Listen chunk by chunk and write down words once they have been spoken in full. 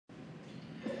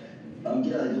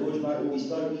G'day, George, mate. Well, we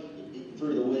spoke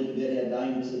through the week about how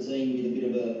dangerous a team with a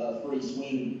bit of a free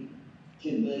swing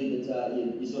can be, that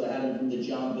you sort of had them from the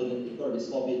jump and it got a bit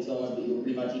sloppy at times, but you were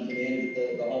pretty much in command of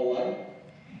it the whole way.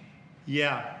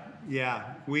 Yeah.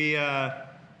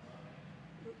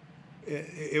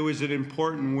 It was an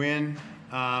important win.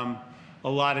 A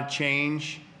lot of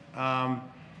change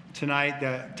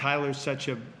tonight. Tyler's such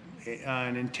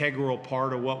an integral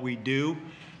part of what we do.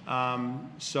 And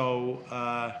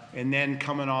then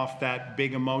coming off that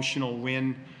big emotional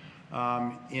win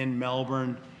in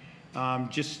Melbourne,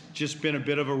 just been a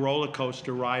bit of a roller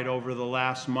coaster ride over the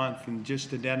last month, and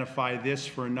just identify this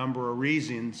for a number of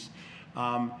reasons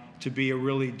to be a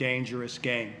really dangerous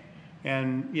game.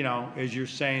 And, you know, as you're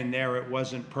saying there, it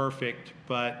wasn't perfect,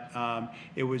 but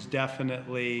it was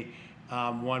definitely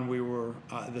one we were,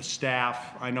 the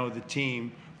staff, I know the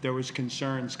team, there was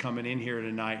concerns coming in here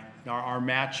tonight. Our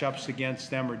matchups against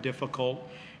them are difficult.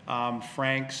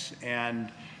 Franks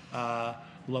and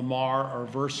Lamar are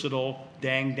versatile.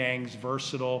 Dang's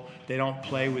versatile. They don't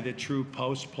play with a true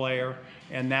post player,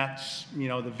 and that's, you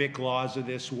know, the Vic Laws of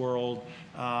this world.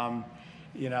 The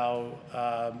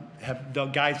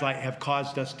guys have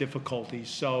caused us difficulties.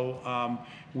 So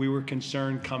we were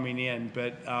concerned coming in,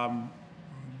 but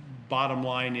bottom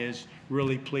line is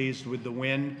really pleased with the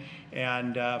win,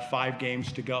 and 5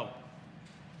 games to go.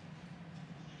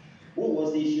 What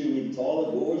was the issue with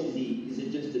Tyler, Gorge? Is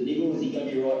it just a niggle? Is he going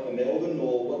to be right for Melbourne,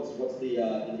 or what's the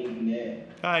thinking there?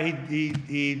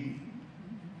 He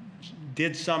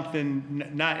did something.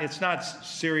 It's not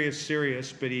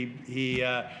serious, but he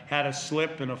had a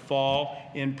slip and a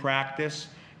fall in practice,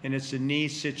 and it's a knee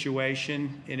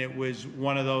situation, and it was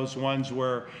one of those ones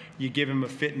where you give him a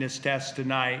fitness test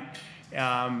tonight.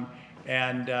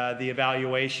 And the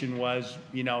evaluation was,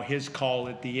 you know, his call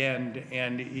at the end,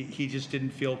 and he just didn't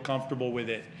feel comfortable with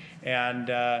it. And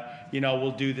you know,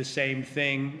 we'll do the same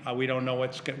thing. We don't know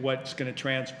what's going to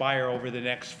transpire over the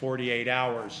next 48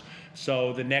 hours.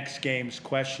 So the next game's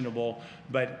questionable,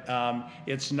 but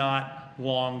it's not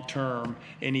long term,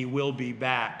 and he will be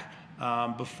back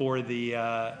before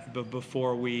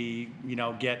we, you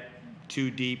know, get too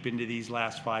deep into these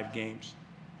last 5 games.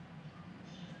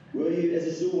 Were you, as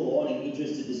a silver lining,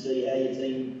 interested to see how your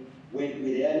team went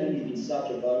without him? You've been such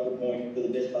a focal point for the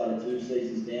best part of 2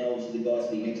 seasons now. Obviously, the guys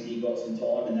think next year got some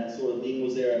time and that sort of thing. Were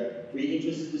you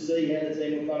interested to see how the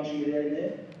team would function without him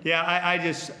there? Yeah,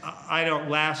 I don't.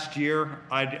 Last year,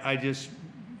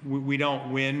 we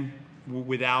don't win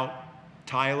without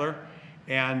Tyler,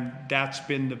 and that's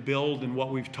been the build and what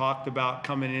we've talked about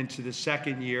coming into the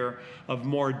second year of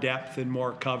more depth and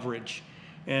more coverage.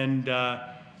 And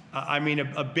I mean,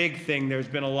 a big thing, there's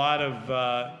been a lot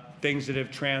of things that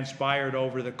have transpired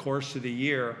over the course of the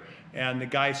year, and the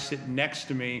guy sitting next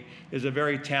to me is a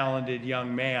very talented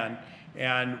young man,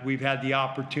 and we've had the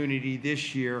opportunity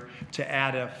this year to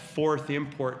add a 4th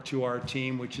import to our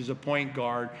team, which is a point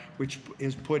guard, which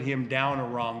has put him down a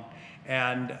rung,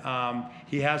 and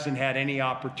he hasn't had any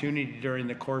opportunity during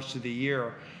the course of the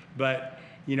year. But,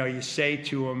 you know, you say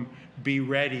to him, be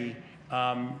ready.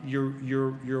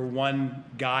 You're one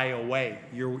guy away.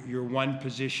 You're one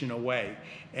position away,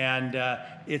 and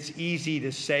it's easy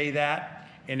to say that.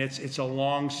 And it's a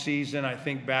long season. I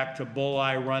think back to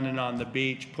Bulleye running on the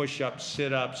beach, push-ups,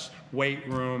 sit-ups, weight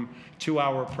room,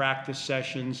 2-hour practice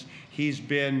sessions. He's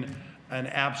been an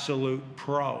absolute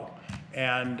pro,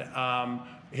 and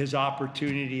his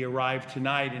opportunity arrived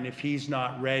tonight. And if he's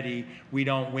not ready, we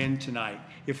don't win tonight.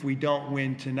 If we don't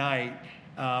win tonight,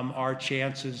 our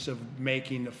chances of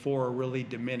making the 4 are really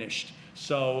diminished.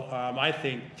 So I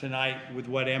think tonight, with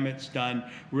what Emmett's done,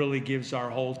 really gives our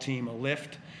whole team a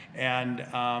lift. And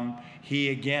he,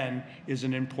 again, is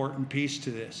an important piece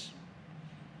to this.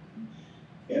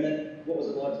 Emmett, what was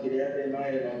it like to get out there,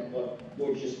 mate? And like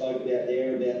George just spoke about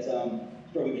there, about it's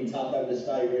probably been tough having to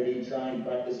stay ready, train,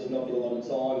 practice, and not get a lot of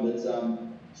time, but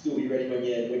still be ready when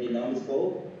your number's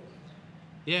called.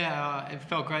 Yeah, it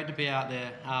felt great to be out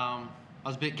there. I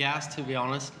was a bit gassed, to be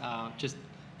honest. Just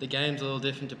the game's a little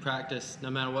different to practice. No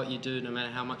matter what you do, no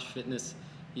matter how much fitness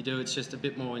you do, it's just a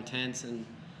bit more intense and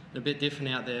a bit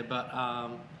different out there. But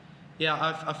yeah,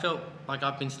 I felt like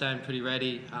I've been staying pretty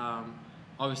ready.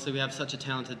 Obviously, we have such a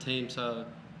talented team, so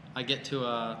I get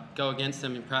to go against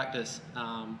them in practice,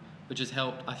 which has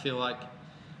helped. I feel like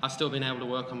I've still been able to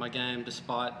work on my game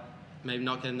despite maybe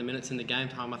not getting the minutes in the game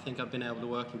time. I think I've been able to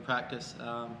work in practice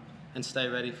and stay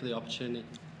ready for the opportunity.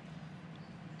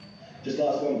 Just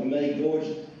last one for me, George.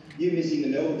 You missing the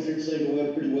Melbourne trip seemed to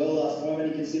work pretty well last time.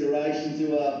 Any consideration to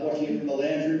watching it from the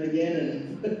lounge room again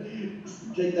and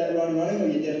keep that run running, or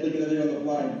you're definitely going to be on the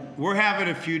plane? We're having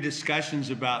a few discussions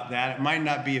about that. It might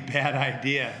not be a bad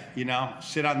idea, you know,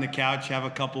 sit on the couch, have a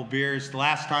couple beers. The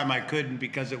last time I couldn't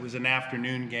because it was an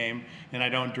afternoon game, and I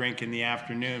don't drink in the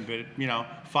afternoon, but, you know,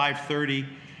 5:30,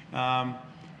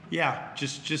 yeah,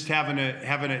 just having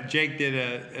a, Jake did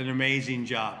an amazing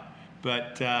job,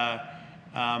 but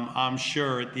I'm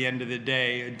sure at the end of the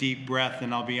day, a deep breath,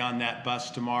 and I'll be on that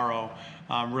bus tomorrow.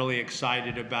 I'm really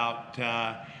excited about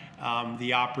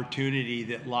the opportunity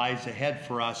that lies ahead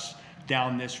for us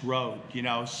down this road. You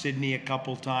know, Sydney a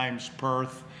couple times,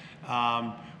 Perth.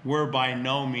 We're by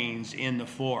no means in the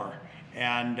four.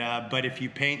 And but if you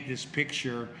paint this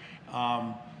picture,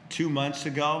 2 months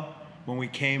ago when we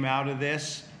came out of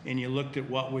this and you looked at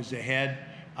what was ahead,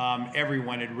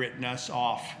 everyone had written us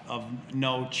off of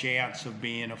no chance of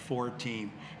being a 4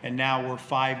 team. And now we're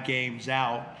 5 games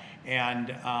out,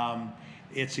 and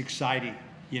it's exciting.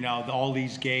 You know, all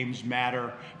these games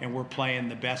matter, and we're playing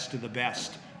the best of the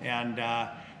best. And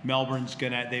Melbourne's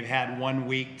they've had 1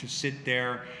 week to sit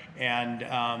there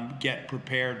and get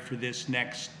prepared for this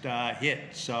next hit.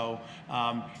 So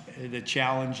the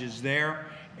challenge is there,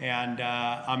 and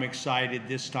I'm excited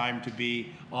this time to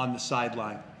be on the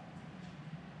sideline.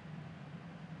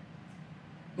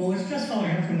 Well, it's just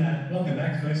following up from that. Welcome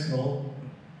back, first of all.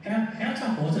 How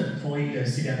tough was it for you to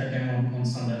sit out that game on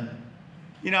Sunday?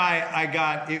 You know,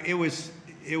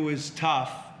 it was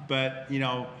tough, but, you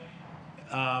know,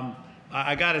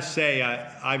 I got to say,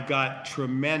 I've got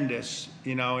tremendous,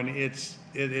 you know, and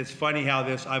it's funny how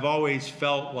I've always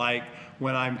felt like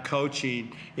when I'm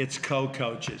coaching, it's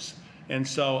co-coaches. And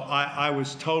so I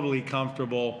was totally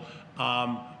comfortable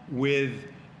with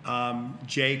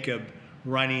Jacob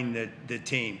running the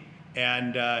team.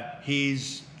 And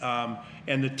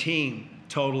and the team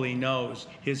totally knows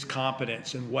his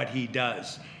competence and what he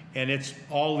does. And it's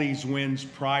all these wins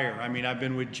prior. I mean, I've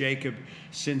been with Jacob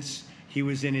since he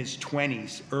was in his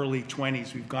 20s, early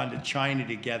 20s. We've gone to China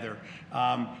together.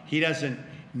 He doesn't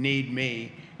need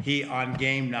me. On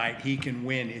game night, he can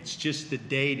win. It's just the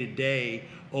day-to-day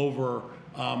over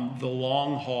the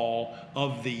long haul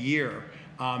of the year.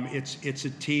 It's a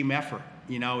team effort.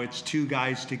 You know, it's 2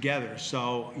 guys together.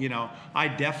 So, you know, I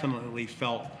definitely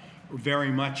felt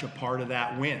very much a part of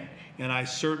that win. And I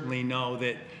certainly know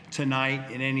that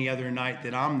tonight and any other night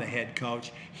that I'm the head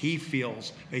coach, he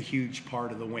feels a huge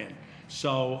part of the win.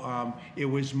 So it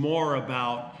was more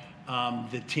about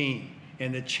the team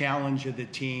and the challenge of the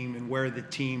team and where the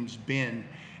team's been.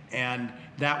 And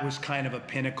that was kind of a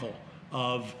pinnacle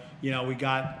of, you know, we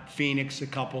got Phoenix a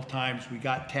couple times. We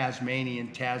got Tasmania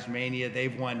in Tasmania.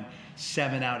 They've won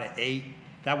 7 out of 8.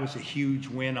 That was a huge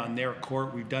win on their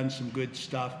court. We've done some good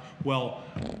stuff. Well,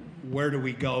 where do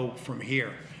we go from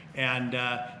here? And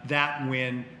that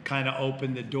win kind of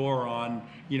opened the door on,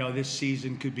 you know, this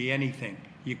season could be anything.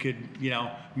 You could, you know,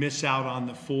 miss out on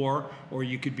the 4, or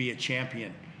you could be a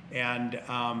champion. And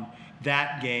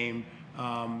that game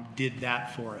did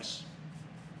that for us.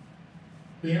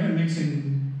 We haven't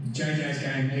mentioned JJ's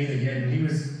game either yet. He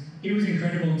was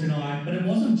incredible tonight, but it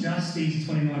wasn't just these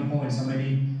 29 points. I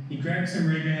mean, he grabbed some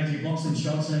rebounds, he blocked some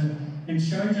shots, and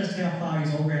showed just how far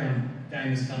his all-round game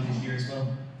has come this year as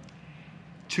well.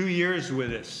 2 years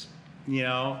with us, you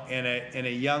know, and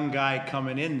a young guy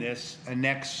coming in this, a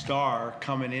next star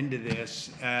coming into this,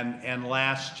 and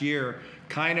last year,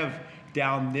 kind of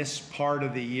down this part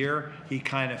of the year, he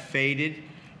kind of faded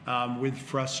with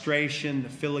frustration, the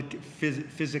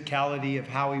physicality of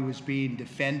how he was being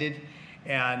defended,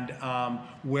 and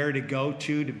where to go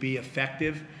to be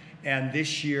effective. And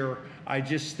this year, I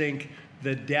just think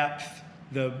the depth,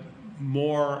 the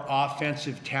more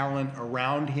offensive talent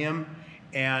around him,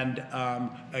 and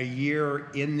a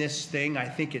year in this thing, I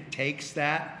think it takes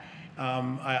that.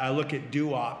 I look at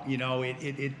Duop, you know,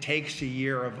 it takes a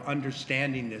year of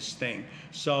understanding this thing.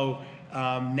 So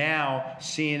now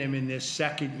seeing him in this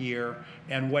second year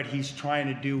and what he's trying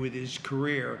to do with his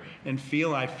career, and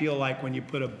I feel like when you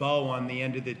put a bow on the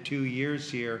end of the 2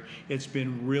 years here, it's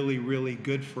been really, really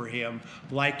good for him,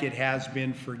 like it has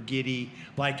been for Giddy,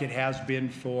 like it has been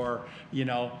for, you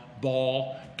know,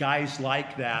 Ball, guys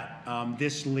like that.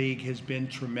 This league has been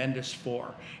tremendous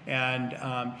for, and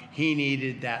he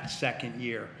needed that second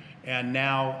year. And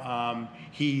now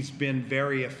he's been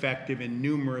very effective in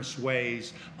numerous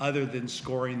ways other than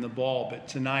scoring the ball. But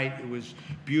tonight it was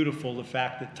beautiful, the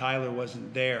fact that Tyler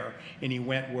wasn't there and he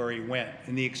went where he went.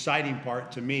 And the exciting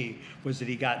part to me was that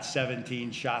he got 17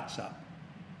 shots up.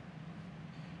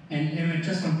 And Emmett,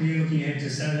 just one for you looking ahead to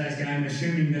Saturday's game,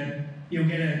 assuming that you'll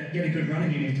get a good run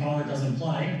again if Tyler doesn't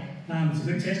play. It's a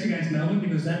good test against Melbourne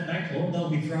because that backcourt, they'll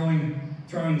be throwing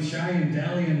throwing Shay and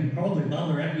Daly and probably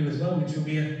Butler at you as well, which will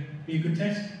be a good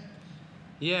test.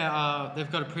 Yeah,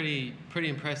 they've got a pretty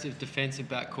impressive defensive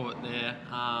backcourt there.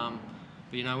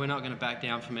 But, you know, we're not going to back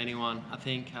down from anyone. I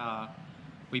think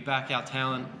we back our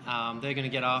talent. They're going to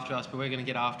get after us, but we're going to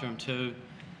get after them too.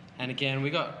 And again, we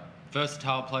got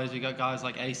versatile players. We got guys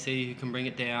like AC who can bring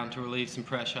it down to relieve some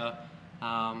pressure.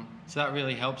 So that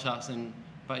really helps us.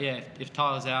 But yeah, if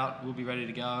Tyler's out, we'll be ready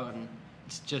to go. And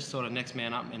it's just sort of next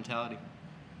man up mentality.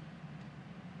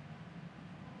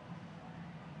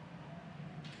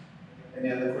 Any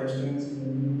other questions?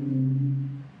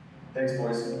 Thanks,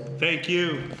 boys. Thank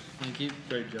you. Thank you.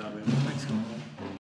 Great job, man. Thanks,